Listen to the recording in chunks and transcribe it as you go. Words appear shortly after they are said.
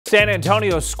San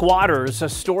Antonio squatters, a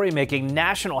story making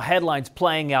national headlines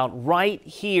playing out right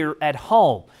here at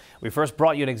home. We first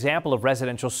brought you an example of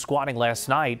residential squatting last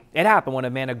night. It happened when a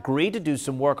man agreed to do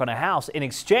some work on a house. In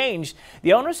exchange,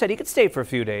 the owner said he could stay for a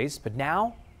few days, but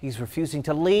now he's refusing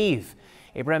to leave.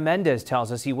 Abraham Mendez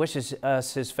tells us he wishes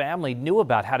his family knew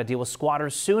about how to deal with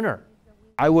squatters sooner.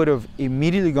 I would have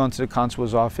immediately gone to the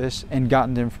constable's office and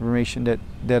gotten the information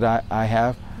that I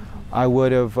have. I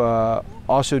would have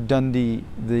also done the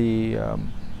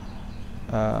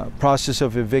process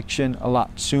of eviction a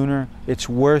lot sooner. It's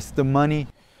worth the money.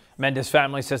 Mendez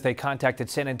family says they contacted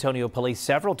San Antonio police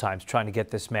several times trying to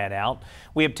get this man out.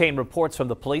 We obtained reports from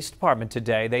the police department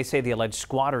today. They say the alleged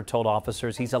squatter told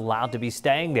officers he's allowed to be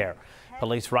staying there.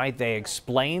 Police write they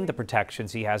explained the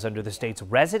protections he has under the state's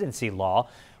residency law,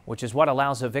 which is what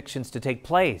allows evictions to take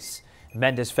place.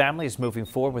 Mendez family is moving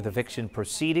forward with eviction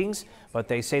proceedings, but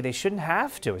they say they shouldn't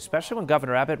have to, especially when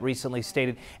Governor Abbott recently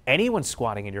stated anyone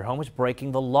squatting in your home is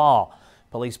breaking the law.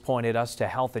 Police pointed us to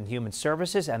Health and Human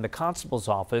Services and the constable's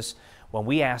office when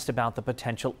we asked about the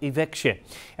potential eviction.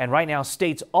 And right now,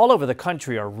 states all over the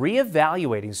country are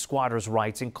reevaluating squatters'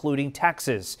 rights, including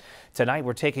Texas. Tonight,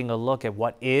 we're taking a look at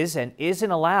what is and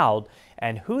isn't allowed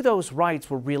and who those rights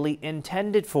were really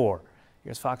intended for.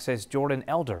 Here's Fox 6's Jordan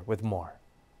Elder with more.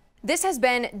 This has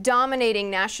been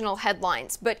dominating national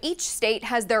headlines, but each state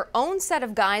has their own set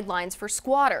of guidelines for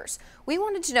squatters. We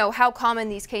wanted to know how common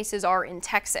these cases are in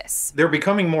Texas. They're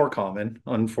becoming more common,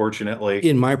 unfortunately.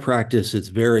 In my practice, it's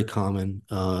very common,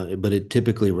 but it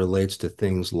typically relates to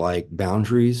things like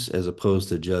boundaries as opposed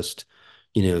to just,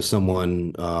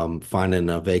 someone finding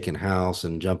a vacant house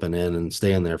and jumping in and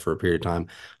staying there for a period of time.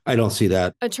 I don't see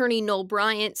that. Attorney Noel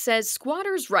Bryant says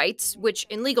squatters' rights, which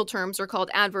in legal terms are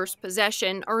called adverse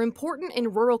possession, are important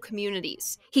in rural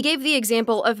communities. He gave the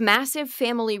example of massive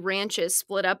family ranches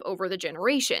split up over the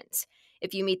generations.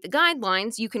 If you meet the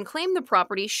guidelines, you can claim the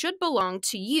property should belong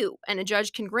to you, and a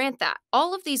judge can grant that.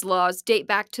 All of these laws date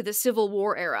back to the Civil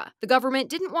War era. The government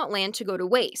didn't want land to go to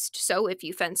waste, so if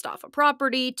you fenced off a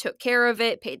property, took care of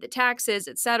it, paid the taxes,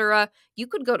 etc., you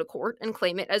could go to court and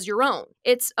claim it as your own.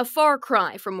 It's a far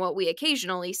cry from what we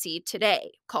occasionally see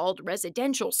today, called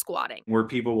residential squatting. Where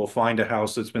people will find a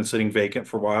house that's been sitting vacant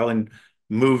for a while and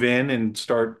move in and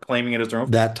start claiming it as their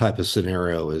own. That type of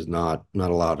scenario is not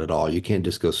allowed at all. You can't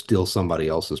just go steal somebody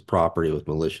else's property with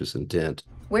malicious intent.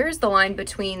 Where is the line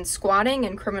between squatting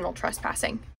and criminal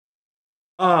trespassing?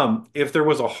 If there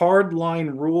was a hard line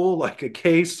rule, like a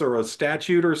case or a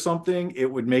statute or something, it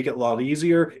would make it a lot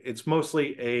easier. It's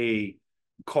mostly a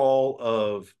call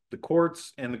of the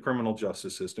courts and the criminal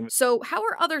justice system. So how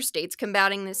are other states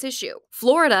combating this issue?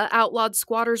 Florida outlawed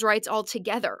squatters' rights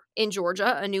altogether. In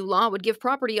Georgia, a new law would give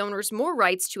property owners more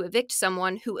rights to evict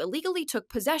someone who illegally took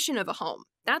possession of a home.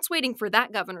 That's waiting for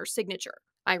that governor's signature.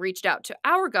 I reached out to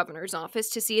our governor's office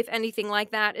to see if anything like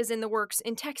that is in the works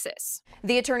in Texas.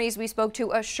 The attorneys we spoke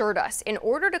to assured us in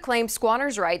order to claim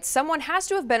squatters' rights, someone has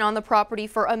to have been on the property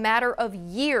for a matter of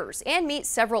years and meet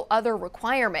several other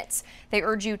requirements. They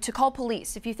urge you to call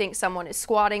police if you think someone is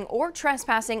squatting or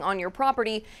trespassing on your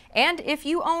property, and if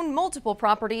you own multiple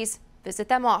properties, visit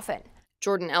them often.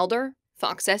 Jordan Elder,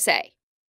 Fox SA.